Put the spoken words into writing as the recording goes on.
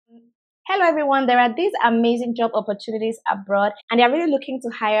Hello everyone, there are these amazing job opportunities abroad and they are really looking to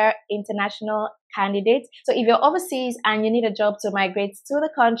hire international candidates. So if you're overseas and you need a job to migrate to the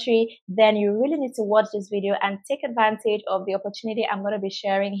country, then you really need to watch this video and take advantage of the opportunity I'm going to be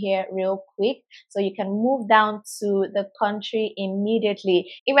sharing here real quick so you can move down to the country immediately.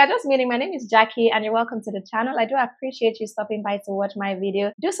 If you're just meeting, my name is Jackie and you're welcome to the channel. I do appreciate you stopping by to watch my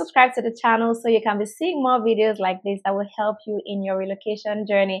video. Do subscribe to the channel so you can be seeing more videos like this that will help you in your relocation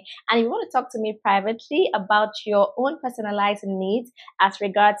journey. And if you want to talk to me privately about your own personalized needs as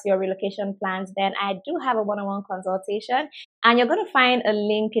regards your relocation plans, then I do have a one-on-one consultation. And you're going to find a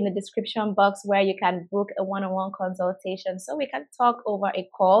link in the description box where you can book a one-on-one consultation so we can talk over a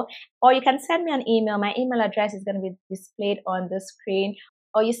call. Or you can send me an email. My email address is going to be displayed on the screen.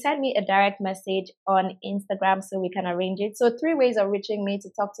 Or you send me a direct message on Instagram so we can arrange it. So 3 ways of reaching me to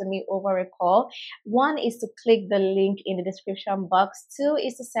talk to me over a call. 1 is to click the link in the description box. 2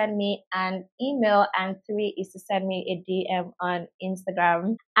 is to send me an email. And 3 is to send me a DM on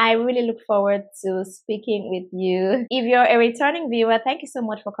Instagram. I really look forward to speaking with you. If you're a returning viewer, thank you so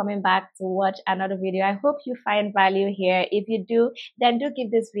much for coming back to watch another video. I hope you find value here. If you do, then do give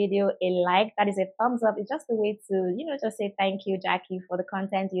this video a like. That is a thumbs up. It's just a way to, just say thank you, Jackie, for the content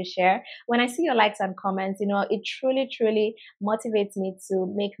you share. When I see your likes and comments, it truly motivates me to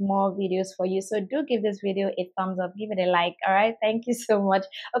make more videos for you. So do give this video a thumbs up, give it a like. All right, thank you so much.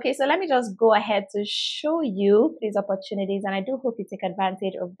 Okay, so let me just go ahead to show you these opportunities, and I do hope you take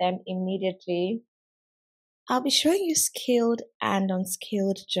advantage of them immediately. I'll be showing you skilled and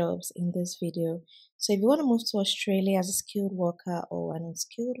unskilled jobs in this video. So if you want to move to Australia as a skilled worker or an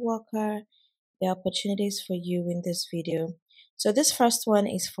unskilled worker, there are opportunities for you in this video. So this first one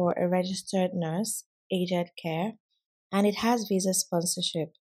is for a registered nurse, aged care, and it has visa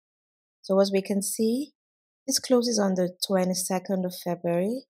sponsorship. So as we can see, this closes on the 22nd of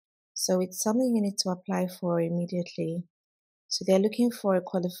February. So it's something you need to apply for immediately. So they're looking for a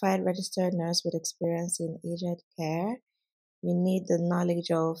qualified registered nurse with experience in aged care. You need the knowledge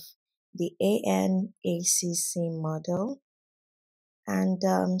of the ANACC model and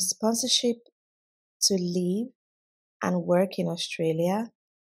sponsorship to live and work in Australia,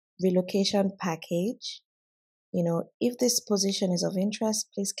 relocation package. If this position is of interest,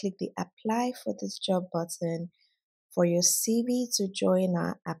 please click the apply for this job button for your CV to join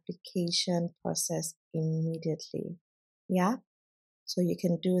our application process immediately. Yeah, so you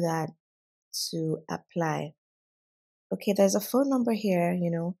can do that to apply. Okay, there's a phone number here, if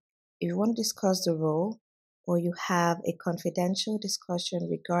you want to discuss the role or you have a confidential discussion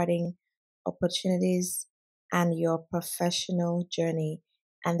regarding opportunities and your professional journey.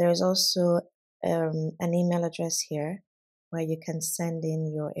 And there's also an email address here where you can send in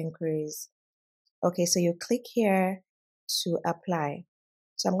your inquiries. Okay, so you click here to apply.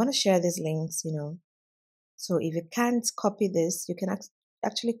 So I'm going to share these links, So if you can't copy this, you can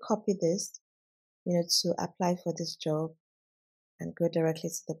actually copy this, to apply for this job and go directly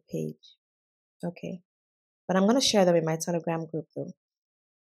to the page. Okay, but I'm going to share them in my Telegram group though.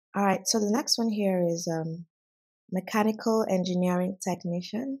 All right, so the next one here is mechanical engineering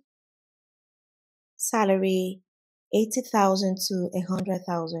technician. Salary $80,000 to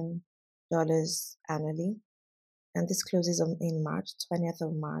 $100,000 annually, and this closes in March, 20th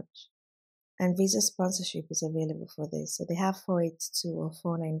of March. And visa sponsorship is available for this. So they have 482 or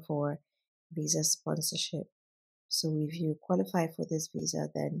 494 visa sponsorship. So if you qualify for this visa,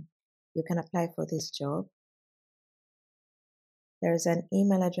 then you can apply for this job. There is an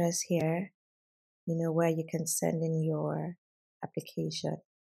email address here, where you can send in your application.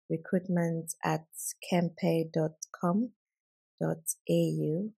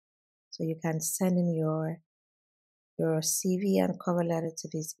 recruitment@kempe.com.au. So you can send in your CV and cover letter to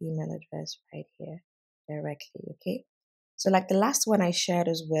this email address right here directly. Okay. So like the last one I shared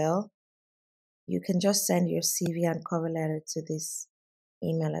as well, you can just send your CV and cover letter to this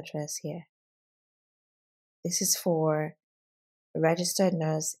email address here. This is for registered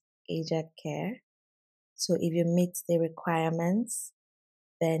nurse, aged care. So if you meet the requirements,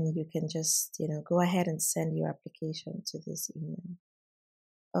 then you can just, go ahead and send your application to this email.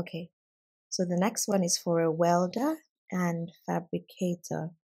 Okay. So the next one is for a welder and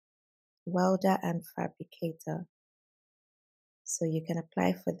fabricator. Welder and fabricator. So you can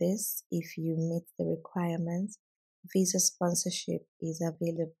apply for this if you meet the requirements. Visa sponsorship is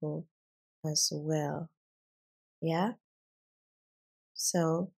available as well. Yeah.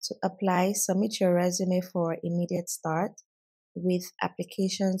 So to apply, submit your resume for immediate start with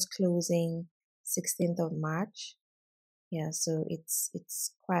applications closing 16th of March. Yeah, so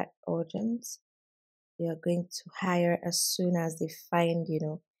it's quite urgent. They are going to hire as soon as they find,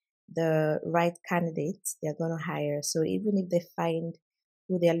 the right candidates, they're going to hire. So even if they find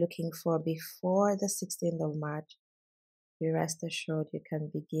who they're looking for before the 16th of March, be rest assured you can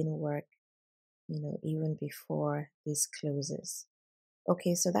begin work, even before this closes.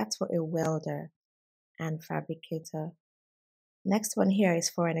 Okay, so that's for a welder and fabricator. Next one here is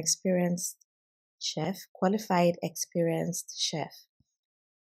for an experienced chef, qualified experienced chef.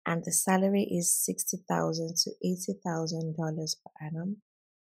 And the salary is $60,000 to $80,000 per annum.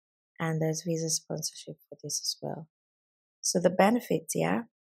 And there's visa sponsorship for this as well. So the benefits,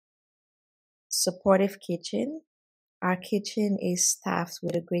 supportive kitchen. Our kitchen is staffed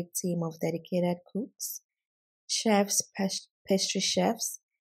with a great team of dedicated cooks, chefs, pastry chefs,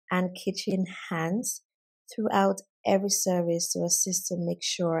 and kitchen hands throughout every service to assist to make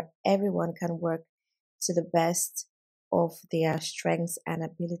sure everyone can work to the best of their strengths and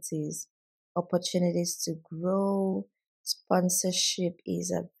abilities. Opportunities to grow, sponsorship is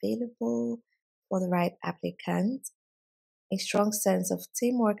available for the right applicant, a strong sense of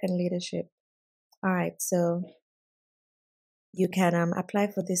teamwork and leadership. All right, so you can apply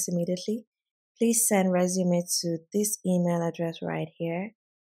for this immediately. Please send resume to this email address right here,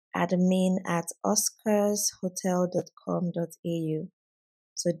 admin@oscarshotel.com.au.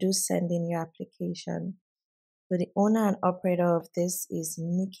 So do send in your application. So the owner and operator of this is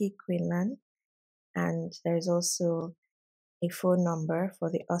Nikki Quinlan, and there is also a phone number for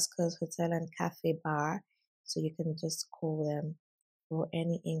the Oscars Hotel and Cafe Bar, so you can just call them for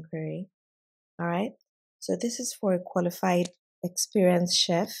any inquiry. All right. So this is for a qualified, experienced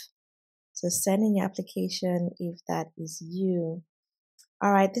chef. So send in your application if that is you.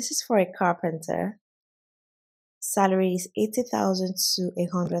 All right. This is for a carpenter. Salary is $80,000 to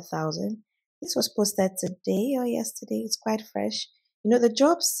 $100,000. This was posted today or yesterday. It's quite fresh. The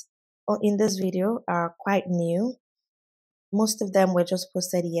jobs in this video are quite new. Most of them were just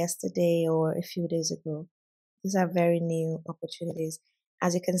posted yesterday or a few days ago. These are very new opportunities.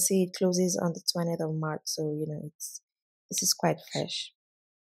 As you can see, it closes on the 20th of March. So, this is quite fresh.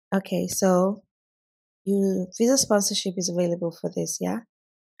 Okay, so visa sponsorship is available for this,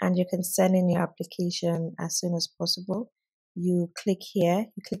 and you can send in your application as soon as possible. You click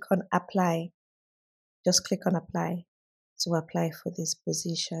here, you click on apply. Just click on apply to apply for this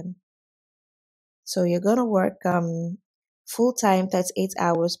position. So you're going to work full-time, 38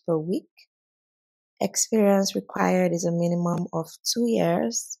 hours per week. Experience required is a minimum of 2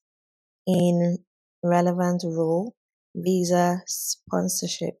 years in relevant role. Visa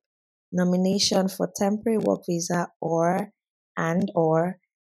sponsorship. Nomination for temporary work visa or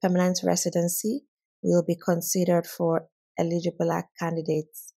permanent residency will be considered for eligible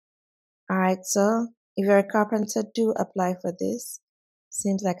candidates. All right, so if you're a carpenter, do apply for this.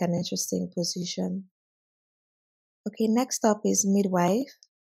 Seems like an interesting position. Okay, next up is midwife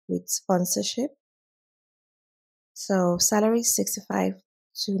with sponsorship. So salary $65,000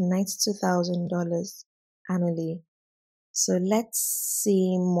 to $92,000 annually. So let's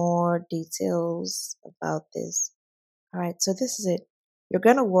see more details about this. All right, so this is it. You're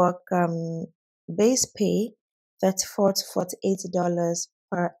gonna work base pay $34 to $48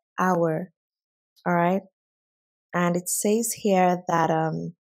 per hour. All right, and it says here that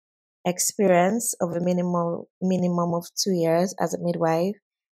experience of a minimum of 2 years as a midwife,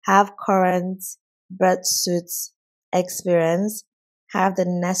 have current birth suits experience, have the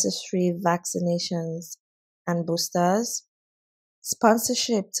necessary vaccinations and boosters,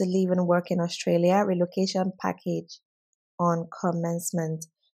 sponsorship to live and work in Australia, relocation package on commencement.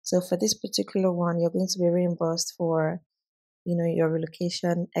 So for this particular one, you're going to be reimbursed for, your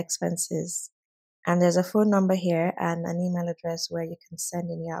relocation expenses. And there's a phone number here and an email address where you can send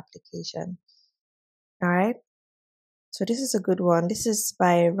in your application. All right. So this is a good one. This is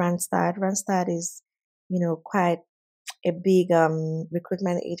by Randstad. Randstad is, quite a big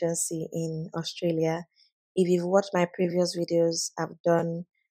recruitment agency in Australia. If you've watched my previous videos, I've done,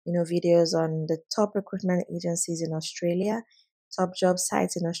 videos on the top recruitment agencies in Australia, top job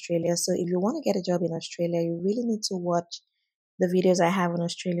sites in Australia. So if you want to get a job in Australia, you really need to watch the videos I have on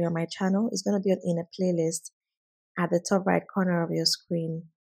Australia on my channel. It's going to be in a playlist at the top right corner of your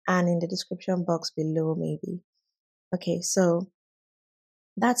screen and in the description box below maybe. Okay, so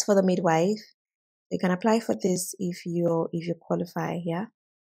that's for the midwife. You can apply for this if you qualify,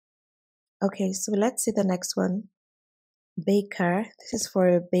 Okay, so let's see the next one. Baker. This is for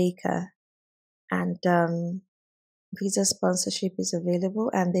a baker, and visa sponsorship is available,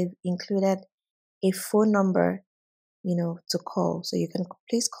 and they've included a phone number, to call. So you can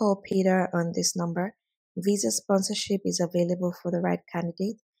please call Peter on this number. Visa sponsorship is available for the right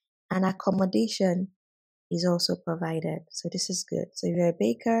candidate, and accommodation is also provided. So this is good. So if you're a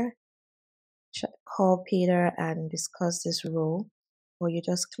baker, call Peter and discuss this role, or you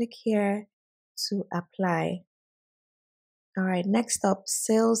just click here to apply. All right, next up,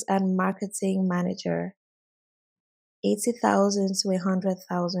 sales and marketing manager, $80,000 to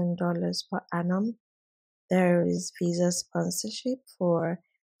 $100,000 per annum. There is visa sponsorship for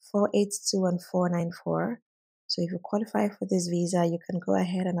 482 and 494. So if you qualify for this visa, you can go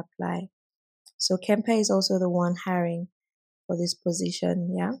ahead and apply. So Kempe is also the one hiring for this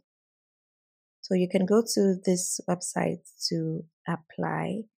position, yeah. So you can go to this website to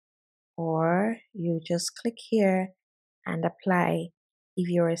apply, or you just click here and apply if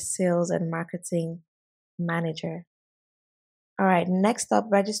you're a sales and marketing manager. All right, next up,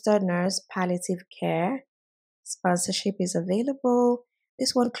 registered nurse, palliative care. Sponsorship is available.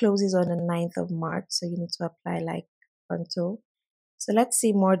 This one closes on the 9th of March, so you need to apply like pronto. So let's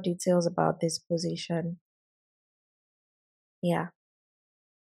see more details about this position. Yeah.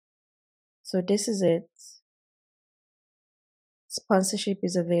 So this is it. Sponsorship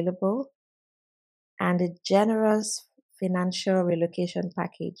is available, and a generous financial relocation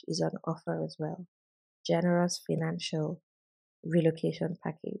package is on offer as well. Generous financial relocation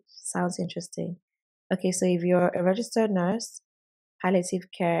package. Sounds interesting. Okay, so if you're a registered nurse,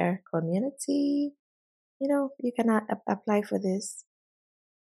 palliative care community, you can apply for this.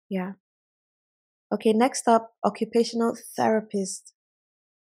 Yeah. Okay, next up, occupational therapist.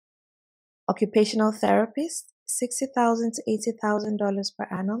 Occupational therapist, $60,000 to $80,000 per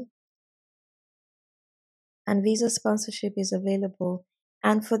annum. And visa sponsorship is available.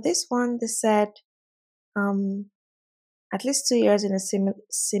 And for this one, they said at least 2 years in a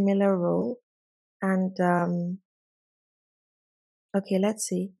similar role. And okay, let's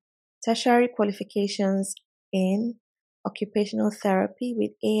see. Tertiary qualifications in occupational therapy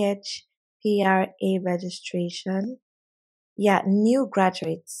with AHPRA registration. Yeah, new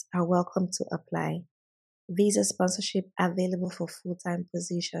graduates are welcome to apply. Visa sponsorship available for full-time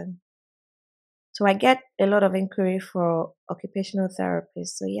position. So I get a lot of inquiry for occupational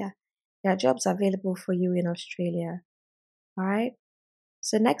therapists. So yeah, there are jobs available for you in Australia. All right.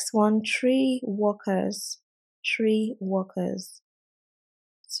 So next one, tree workers. Tree workers.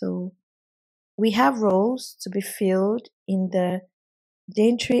 So we have roles to be filled in the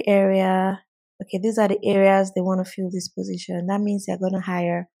Daintree area. Okay, these are the areas they want to fill this position. That means they're going to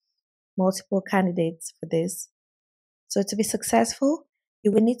hire multiple candidates for this. So to be successful,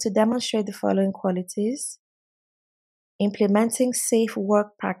 you will need to demonstrate the following qualities: implementing safe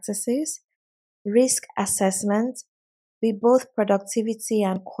work practices, risk assessment, be both productivity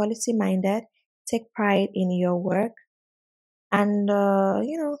and quality minded, take pride in your work, and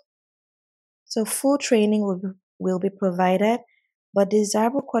so full training will be provided, but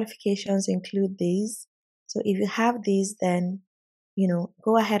desirable qualifications include these. So if you have these, then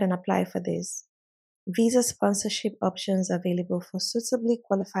go ahead and apply for this. Visa sponsorship options available for suitably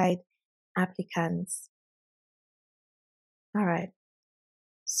qualified applicants. All right.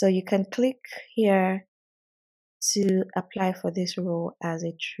 So you can click here to apply for this role as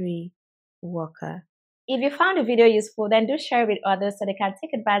a tree worker. If you found the video useful, then do share it with others so they can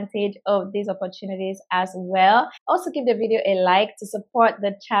take advantage of these opportunities as well. Also give the video a like to support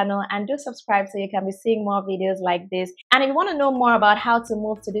the channel, and do subscribe so you can be seeing more videos like this. And if you want to know more about how to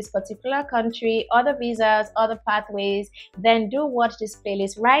move to this particular country, other visas, other pathways, then do watch this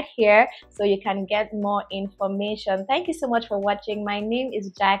playlist right here so you can get more information. Thank you so much for watching. My name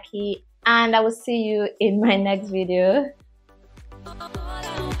is Jackie, and I will see you in my next video.